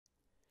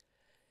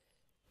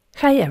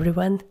Hi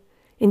everyone!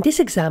 In this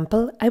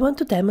example, I want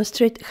to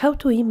demonstrate how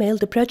to email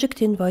the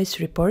project invoice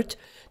report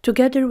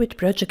together with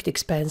project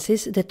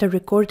expenses that are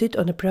recorded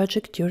on a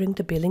project during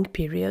the billing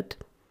period.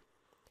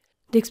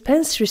 The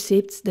expense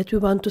receipts that we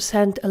want to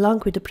send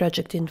along with the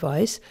project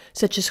invoice,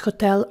 such as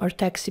hotel or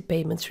taxi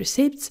payments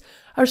receipts,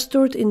 are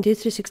stored in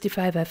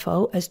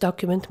D365FO as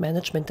document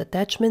management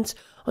attachments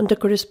on the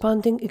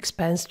corresponding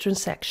expense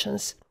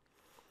transactions.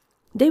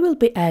 They will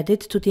be added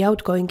to the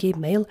outgoing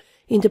email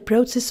in the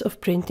process of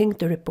printing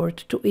the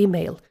report to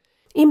email.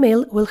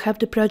 Email will have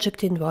the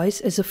project invoice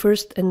as a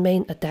first and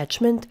main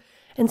attachment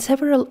and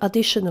several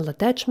additional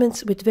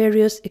attachments with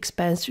various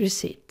expense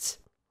receipts.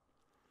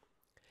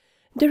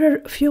 There are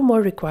a few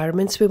more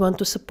requirements we want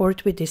to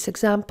support with this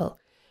example.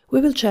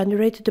 We will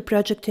generate the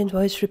project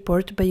invoice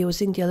report by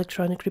using the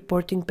electronic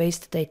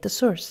reporting-based data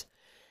source.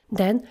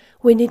 Then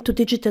we need to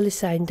digitally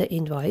sign the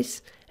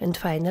invoice, and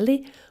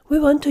finally, we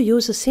want to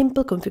use a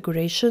simple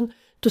configuration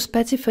to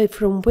specify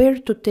from where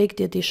to take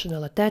the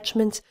additional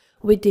attachments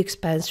with the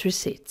expense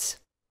receipts.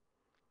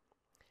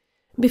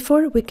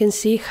 Before we can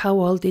see how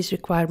all these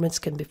requirements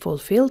can be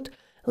fulfilled,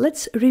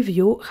 let's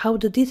review how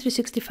the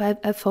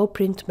D365FO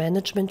print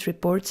management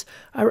reports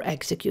are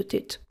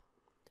executed.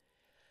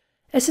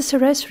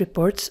 SSRS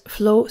reports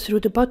flow through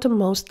the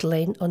bottommost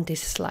lane on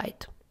this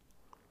slide.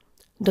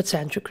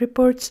 Docentric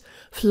reports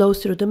flow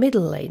through the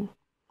middle lane.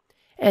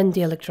 And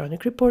the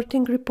electronic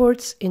reporting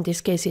reports, in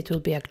this case it will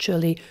be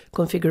actually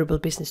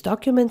configurable business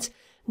documents,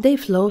 they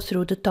flow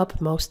through the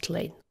topmost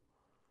lane.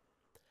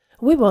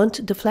 We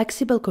want the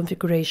flexible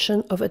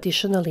configuration of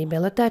additional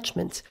email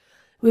attachments.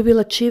 We will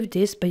achieve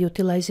this by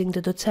utilizing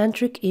the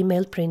Docentric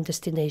email print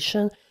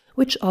destination,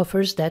 which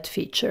offers that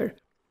feature.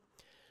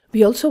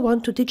 We also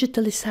want to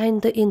digitally sign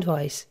the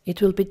invoice.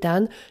 It will be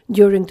done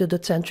during the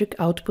Docentric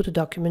output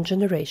document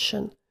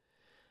generation.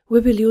 We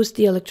will use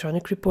the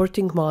electronic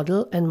reporting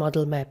model and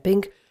model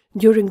mapping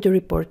during the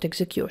report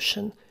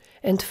execution.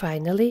 And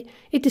finally,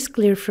 it is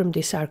clear from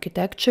this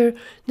architecture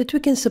that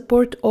we can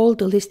support all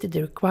the listed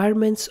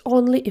requirements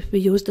only if we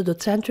use the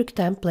Docentric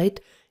template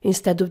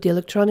instead of the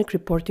electronic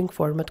reporting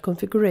format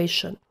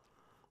configuration.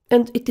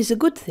 And it is a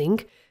good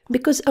thing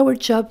because our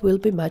job will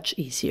be much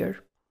easier.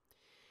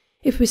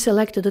 If we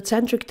select the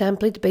Docentric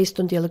template based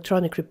on the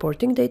electronic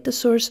reporting data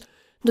source,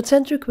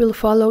 Docentric will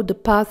follow the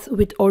path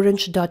with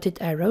orange dotted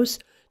arrows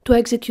to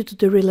execute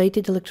the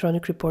related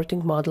electronic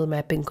reporting model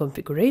mapping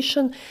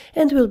configuration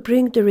and will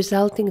bring the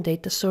resulting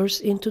data source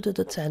into the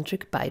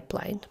Docentric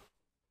pipeline.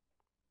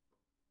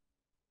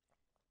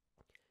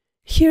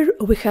 Here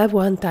we have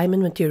one time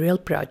and material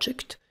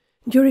project.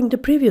 During the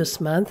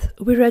previous month,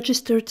 we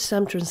registered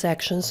some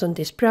transactions on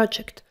this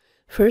project.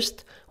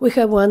 First, we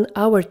have one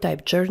hour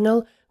type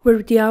journal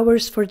where the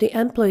hours for the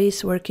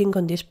employees working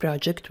on this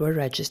project were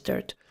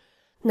registered.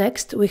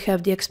 Next, we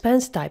have the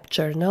expense type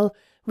journal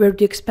where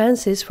the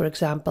expenses, for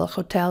example,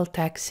 hotel,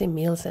 taxi,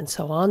 meals, and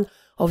so on,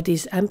 of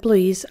these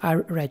employees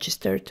are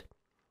registered.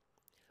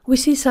 We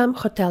see some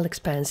hotel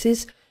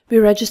expenses, we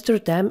register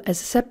them as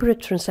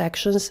separate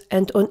transactions,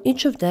 and on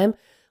each of them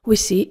we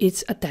see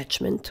its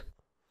attachment.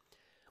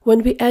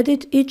 When we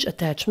added each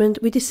attachment,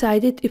 we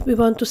decided if we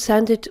want to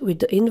send it with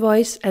the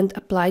invoice and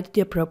applied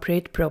the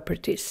appropriate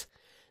properties.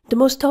 The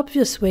most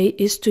obvious way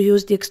is to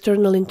use the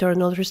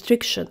external-internal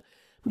restriction,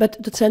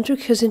 but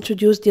Docentric has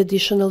introduced the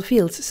additional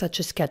fields such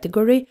as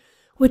category,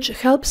 which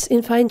helps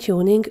in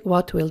fine-tuning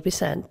what will be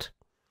sent.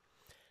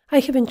 I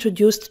have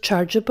introduced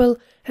chargeable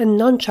and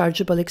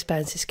non-chargeable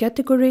expenses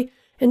category,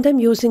 and I'm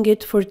using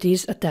it for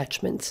these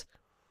attachments.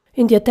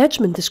 In the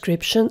attachment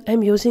description,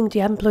 I'm using the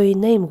employee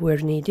name where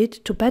needed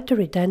to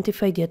better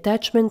identify the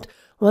attachment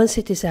once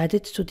it is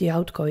added to the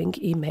outgoing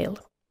email.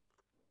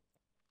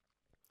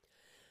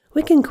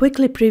 We can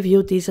quickly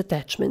preview these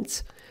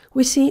attachments.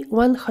 We see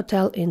one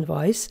hotel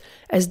invoice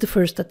as the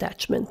first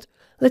attachment.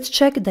 Let's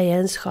check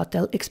Diane's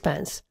hotel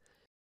expense.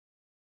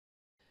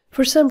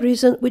 For some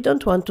reason, we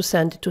don't want to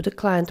send it to the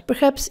client.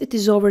 Perhaps it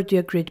is over the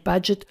agreed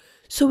budget,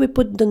 so we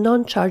put the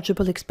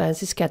non-chargeable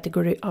expenses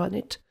category on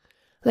it.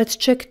 Let's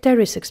check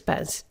Terry's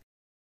expense.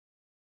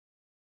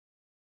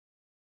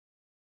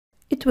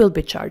 It will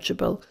be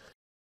chargeable.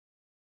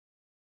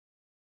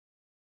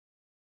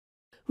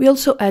 We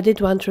also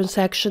added one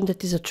transaction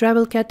that is a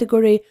travel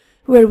category,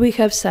 where we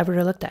have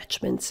several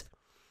attachments.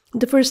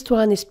 The first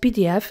one is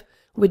PDF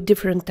with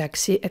different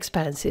taxi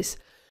expenses.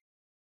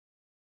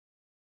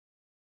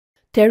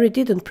 Terry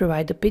didn't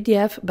provide a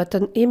PDF but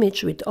an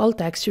image with all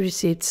taxi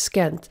receipts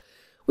scanned,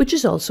 which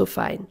is also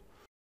fine.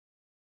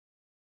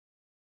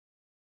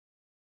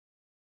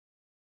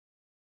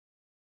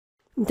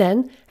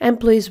 Then,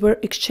 employees were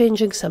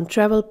exchanging some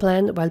travel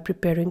plan while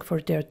preparing for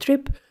their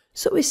trip,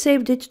 so we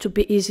saved it to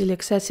be easily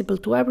accessible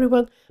to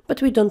everyone,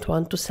 but we don't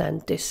want to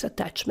send this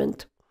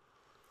attachment.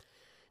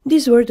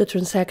 These were the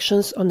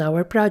transactions on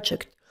our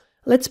project.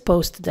 Let's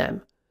post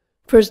them.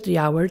 First the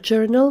hour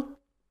journal,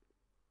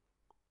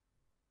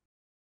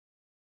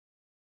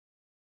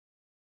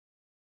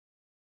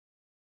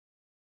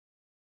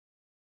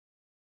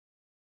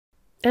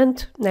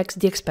 and next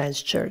the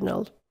expense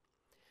journal.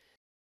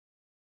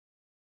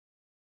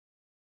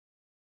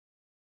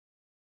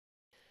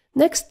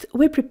 Next,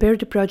 we prepare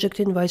the project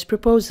invoice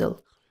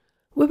proposal.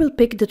 We will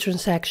pick the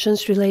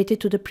transactions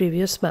related to the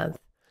previous month.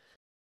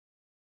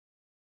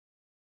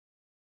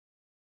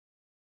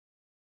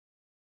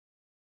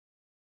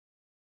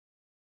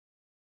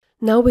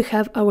 Now we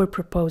have our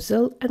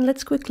proposal, and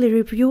let's quickly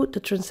review the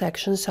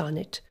transactions on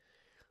it.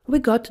 We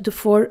got the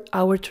 4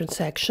 hour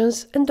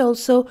transactions and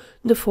also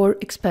the 4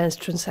 expense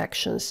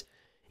transactions.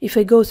 If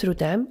I go through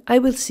them, I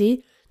will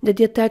see that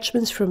the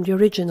attachments from the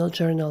original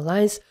journal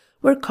lines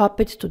were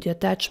copied to the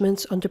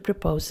attachments on the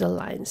proposal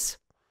lines.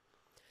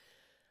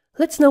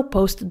 Let's now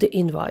post the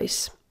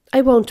invoice.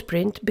 I won't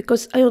print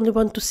because I only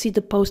want to see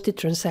the posted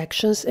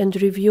transactions and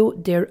review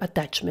their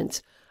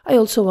attachments. I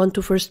also want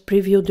to first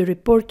preview the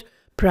report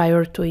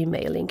prior to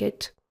emailing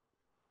it.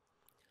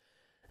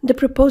 The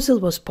proposal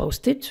was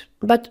posted,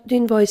 but the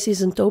invoice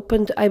isn't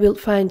opened. I will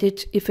find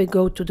it if I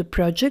go to the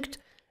project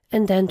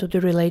and then to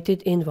the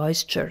related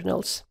invoice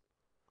journals.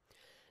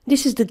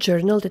 This is the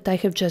journal that I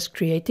have just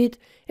created,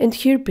 and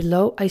here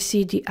below I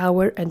see the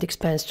hour and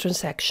expense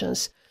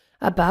transactions.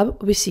 Above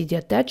we see the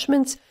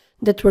attachments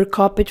that were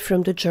copied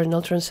from the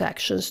journal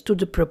transactions to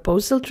the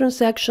proposal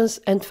transactions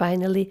and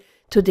finally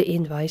to the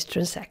invoice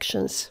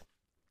transactions.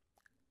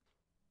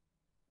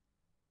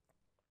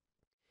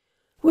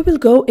 We will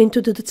go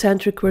into the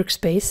Docentric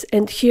workspace,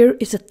 and here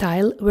is a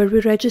tile where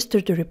we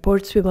register the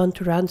reports we want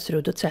to run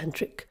through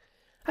Docentric.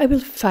 I will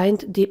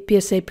find the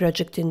PSA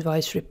project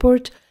invoice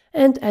report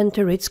and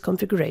enter its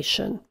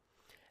configuration.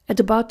 At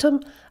the bottom,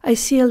 I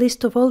see a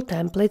list of all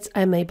templates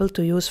I am able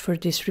to use for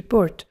this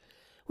report.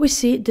 We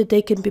see that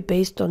they can be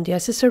based on the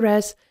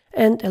SSRS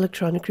and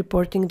electronic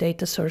reporting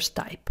data source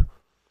type.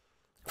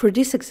 For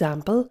this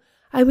example,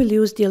 I will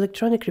use the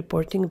electronic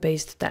reporting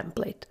based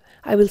template.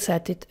 I will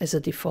set it as a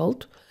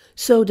default,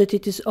 so that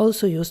it is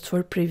also used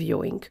for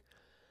previewing.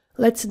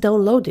 Let's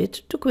download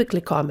it to quickly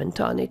comment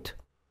on it.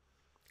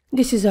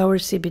 This is our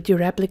CBD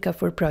replica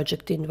for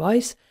Project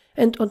Invoice,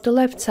 and on the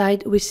left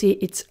side we see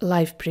its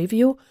live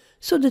preview,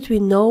 so that we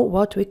know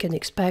what we can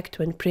expect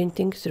when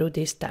printing through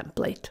this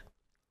template.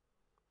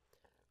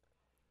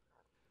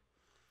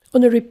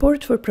 On a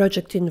report for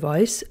Project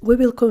Invoice, we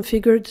will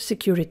configure the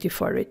security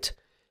for it.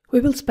 We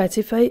will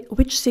specify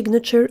which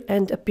signature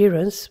and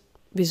appearance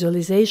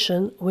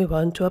visualization we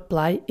want to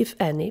apply, if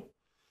any.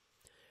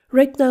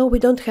 Right now we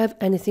don't have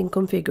anything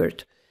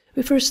configured.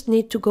 We first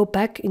need to go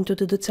back into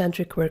the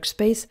Docentric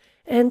workspace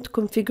and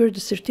configure the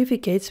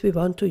certificates we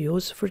want to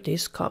use for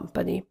this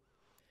company.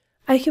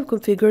 I have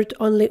configured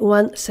only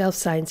one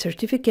self-signed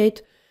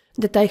certificate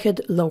that I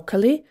had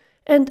locally,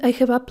 and I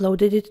have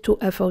uploaded it to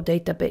FO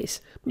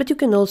database, but you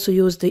can also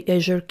use the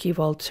Azure Key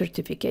Vault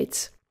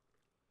certificates.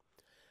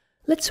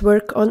 Let's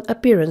work on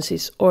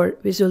appearances or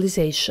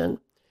visualization.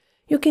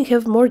 You can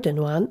have more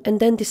than one and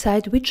then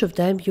decide which of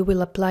them you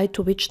will apply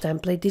to which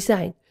template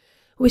design.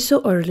 We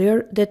saw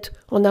earlier that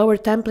on our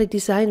template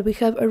design we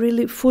have a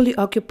really fully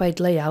occupied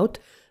layout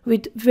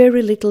with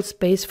very little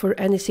space for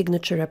any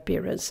signature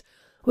appearance.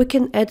 We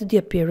can add the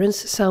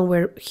appearance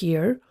somewhere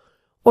here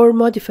or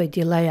modify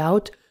the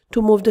layout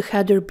to move the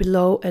header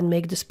below and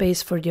make the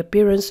space for the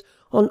appearance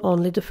on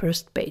only the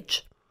first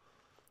page.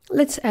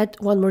 Let's add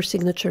one more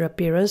signature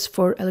appearance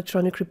for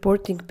electronic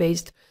reporting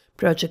based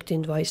Project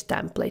Invoice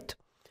template.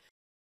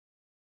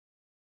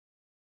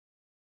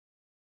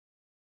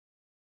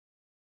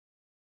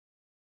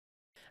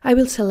 I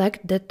will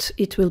select that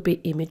it will be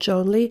image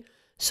only,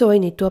 so I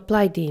need to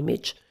apply the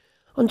image.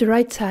 On the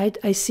right side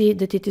I see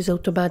that it is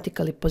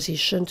automatically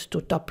positioned to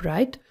top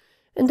right,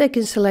 and I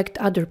can select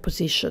other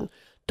position,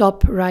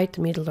 top right,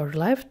 middle or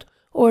left,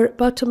 or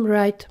bottom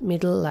right,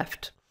 middle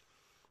left.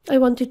 I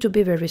want it to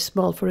be very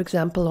small, for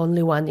example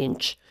only 1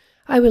 inch.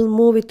 I will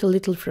move it a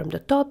little from the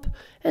top,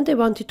 and I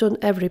want it on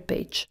every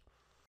page.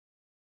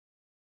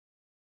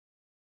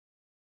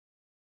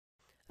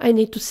 I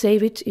need to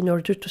save it in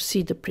order to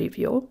see the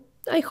preview.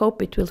 I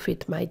hope it will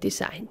fit my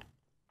design.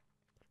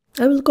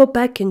 I will go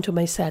back into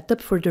my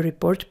setup for the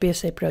report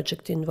PSA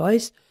Project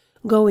Invoice,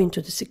 go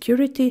into the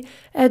security,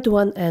 add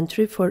one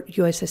entry for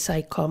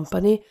USSI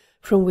company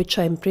from which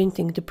I am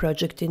printing the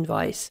project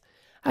invoice.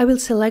 I will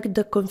select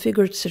the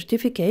configured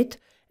certificate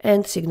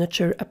and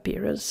signature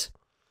appearance.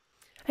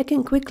 I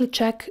can quickly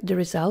check the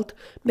result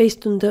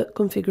based on the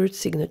configured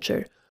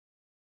signature.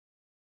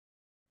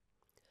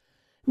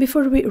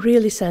 Before we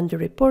really send the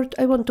report,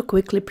 I want to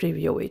quickly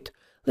preview it.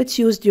 Let's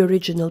use the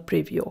original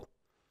preview.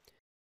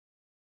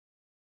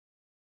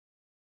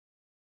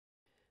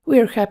 We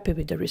are happy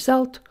with the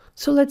result,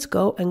 so let's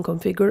go and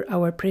configure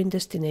our print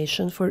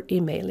destination for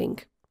emailing.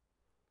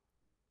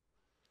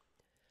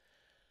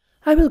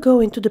 I will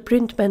go into the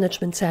print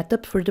management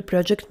setup for the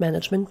project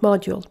management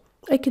module.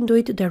 I can do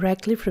it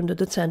directly from the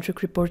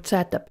Docentric report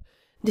setup.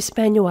 This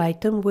menu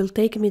item will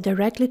take me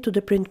directly to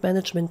the print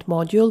management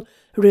module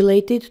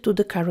related to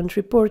the current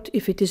report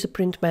if it is a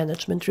print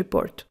management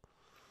report.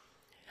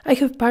 I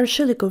have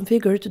partially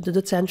configured the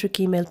Docentric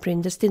email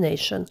print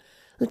destination.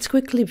 Let's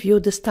quickly view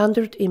the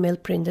standard email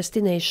print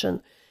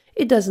destination.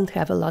 It doesn't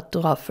have a lot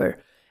to offer,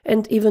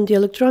 and even the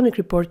electronic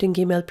reporting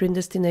email print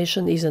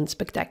destination isn't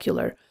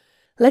spectacular.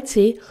 Let's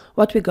see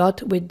what we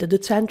got with the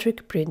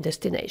Docentric print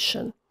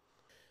destination.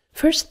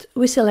 First,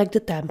 we select the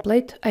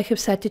template. I have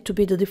set it to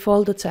be the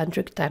default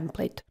Docentric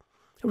template.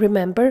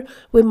 Remember,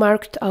 we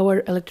marked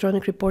our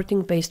electronic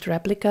reporting based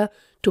replica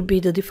to be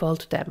the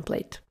default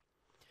template.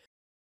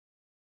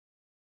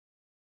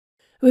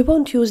 We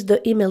won't use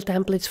the email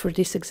templates for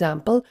this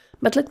example,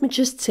 but let me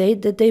just say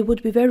that they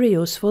would be very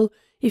useful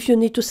if you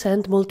need to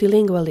send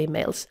multilingual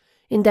emails.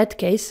 In that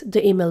case,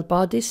 the email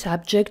body,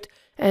 subject,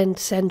 and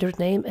sender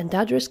name and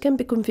address can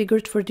be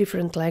configured for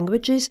different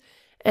languages,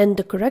 and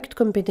the correct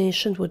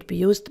combination would be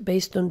used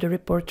based on the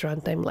report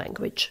runtime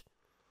language.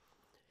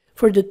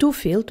 For the to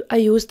field, I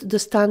used the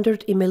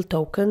standard email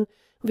token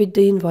with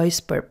the invoice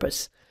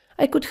purpose.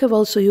 I could have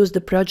also used the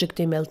project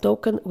email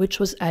token, which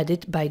was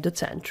added by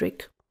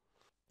Docentric.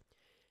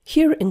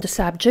 Here in the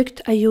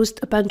subject, I used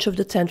a bunch of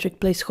Docentric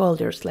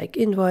placeholders like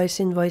invoice,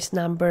 invoice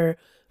number,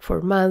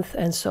 for month,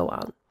 and so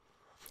on.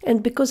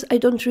 And because I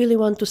don't really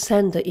want to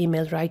send the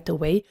email right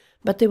away,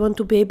 but I want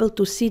to be able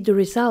to see the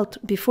result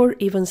before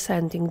even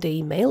sending the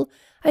email,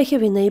 I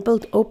have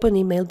enabled Open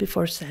Email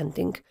before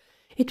sending.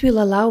 It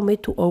will allow me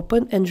to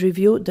open and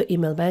review the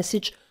email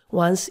message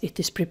once it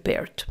is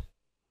prepared.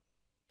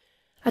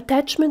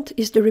 Attachment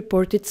is the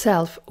report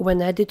itself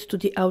when added to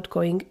the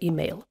outgoing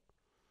email.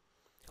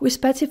 We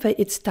specify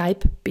its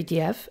type,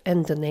 PDF,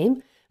 and the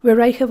name,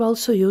 where I have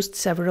also used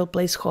several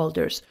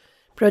placeholders: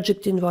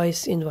 project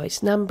invoice,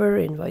 invoice number,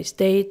 invoice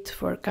date,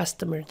 for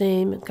customer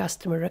name and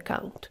customer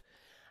account.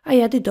 I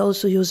added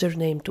also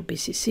username to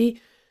BCC,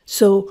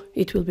 so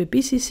it will be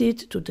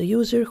BCC'd to the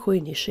user who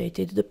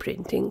initiated the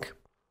printing.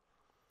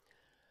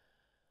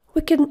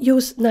 We can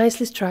use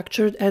nicely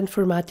structured and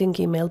formatting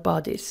email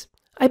bodies.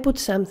 I put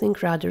something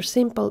rather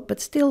simple, but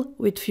still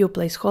with few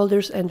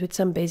placeholders and with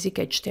some basic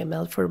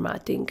HTML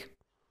formatting.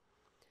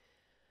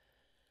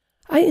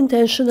 I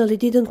intentionally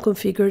didn't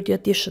configure the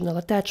additional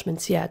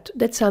attachments yet.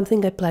 That's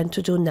something I plan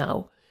to do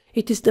now.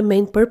 It is the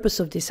main purpose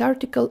of this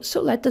article, so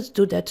let us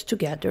do that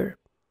together.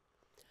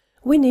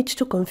 We need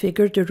to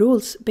configure the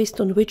rules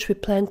based on which we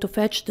plan to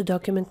fetch the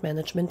document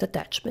management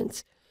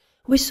attachments.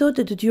 We saw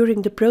that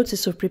during the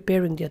process of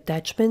preparing the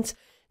attachments,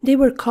 they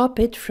were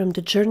copied from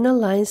the journal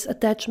lines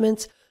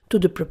attachments to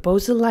the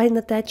proposal line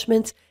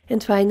attachments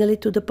and finally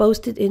to the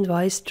posted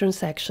invoice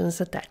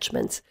transactions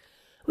attachments.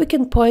 We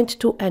can point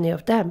to any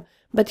of them,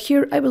 but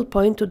here I will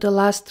point to the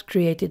last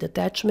created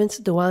attachments,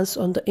 the ones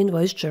on the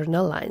invoice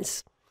journal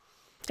lines.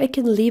 I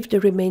can leave the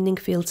remaining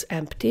fields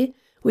empty,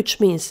 which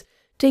means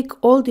take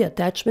all the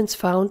attachments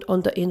found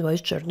on the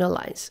invoice journal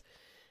lines.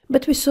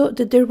 But we saw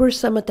that there were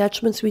some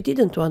attachments we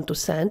didn't want to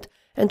send,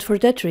 and for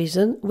that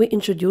reason we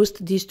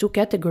introduced these two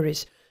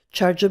categories,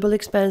 chargeable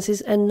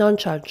expenses and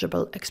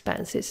non-chargeable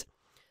expenses.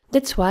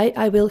 That's why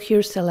I will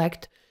here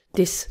select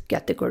this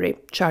category,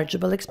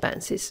 chargeable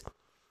expenses.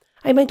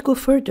 I might go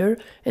further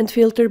and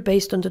filter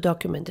based on the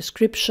document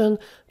description,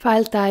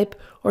 file type,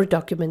 or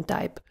document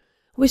type.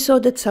 We saw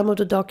that some of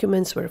the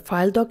documents were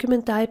file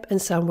document type and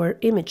some were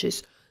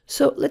images,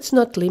 so let's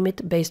not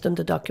limit based on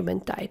the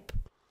document type.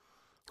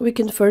 We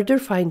can further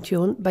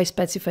fine-tune by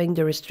specifying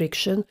the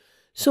restriction,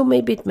 so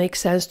maybe it makes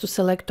sense to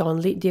select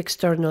only the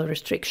external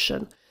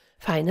restriction.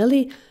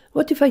 Finally,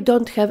 what if I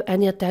don't have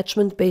any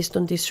attachment based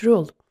on this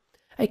rule?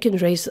 I can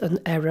raise an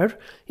error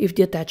if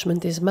the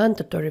attachment is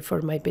mandatory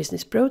for my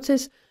business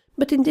process,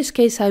 but in this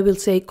case I will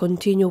say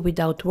continue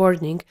without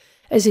warning,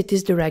 as it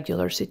is the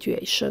regular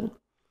situation.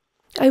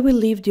 I will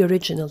leave the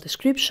original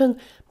description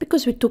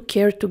because we took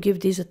care to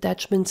give these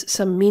attachments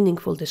some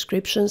meaningful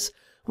descriptions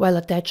while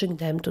attaching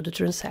them to the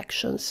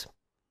transactions.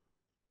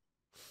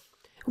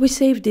 We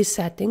save these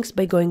settings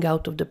by going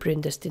out of the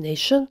print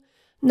destination.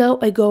 Now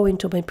I go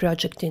into my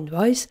project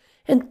invoice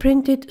and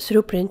print it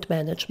through print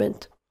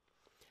management.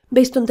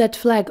 Based on that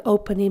flag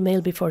open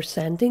email before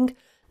sending,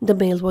 the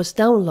mail was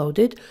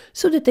downloaded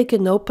so that I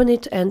can open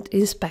it and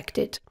inspect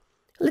it.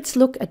 Let's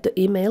look at the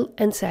email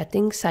and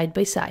setting side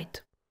by side.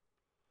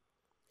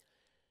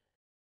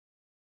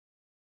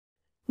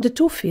 The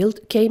to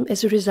field came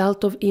as a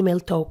result of email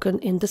token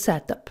in the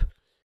setup.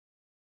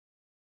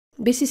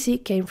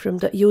 BCC came from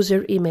the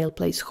user email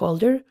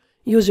placeholder,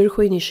 user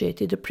who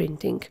initiated the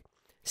printing.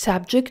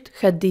 Subject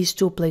had these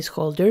two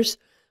placeholders,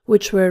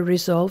 which were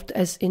resolved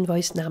as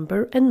invoice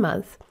number and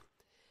month.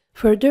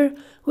 Further,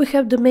 we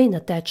have the main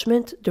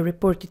attachment, the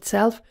report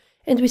itself,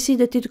 and we see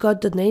that it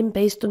got the name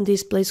based on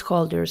these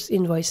placeholders,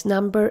 invoice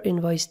number,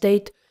 invoice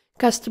date,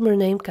 customer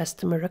name,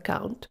 customer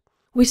account.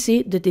 We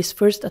see that this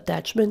first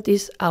attachment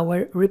is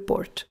our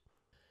report.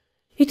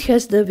 It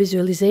has the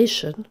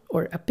visualization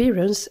or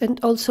appearance and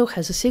also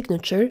has a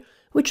signature,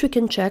 which we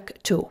can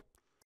check too.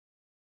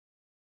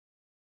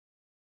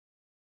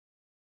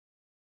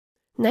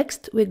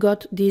 Next, we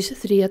got these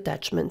three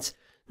attachments.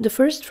 The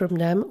first from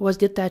them was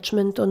the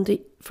attachment on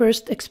the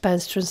first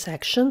expense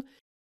transaction.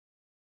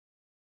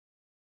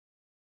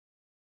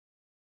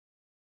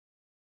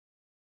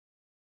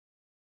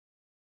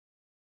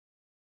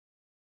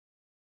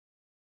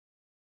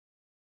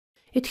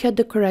 It had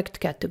the correct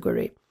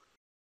category.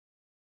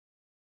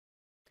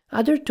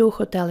 Other two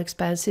hotel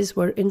expenses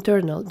were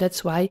internal,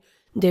 that's why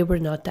they were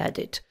not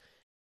added.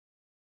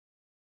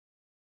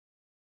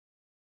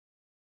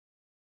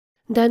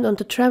 Then on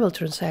the travel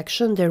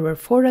transaction, there were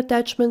 4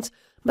 attachments,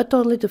 but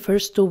only the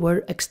first 2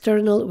 were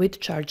external with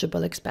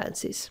chargeable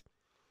expenses.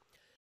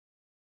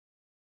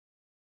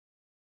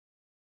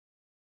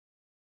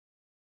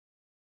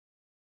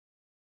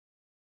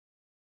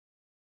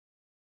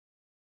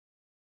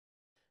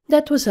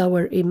 That was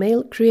our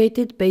email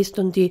created based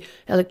on the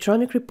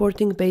electronic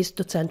reporting-based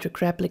Docentric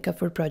replica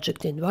for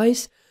Project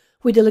Invoice,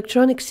 with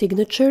electronic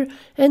signature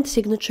and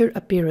signature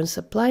appearance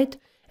applied,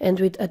 and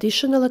with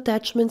additional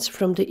attachments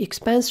from the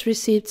expense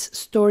receipts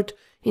stored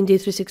in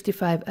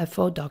D365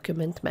 FO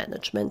document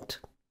management.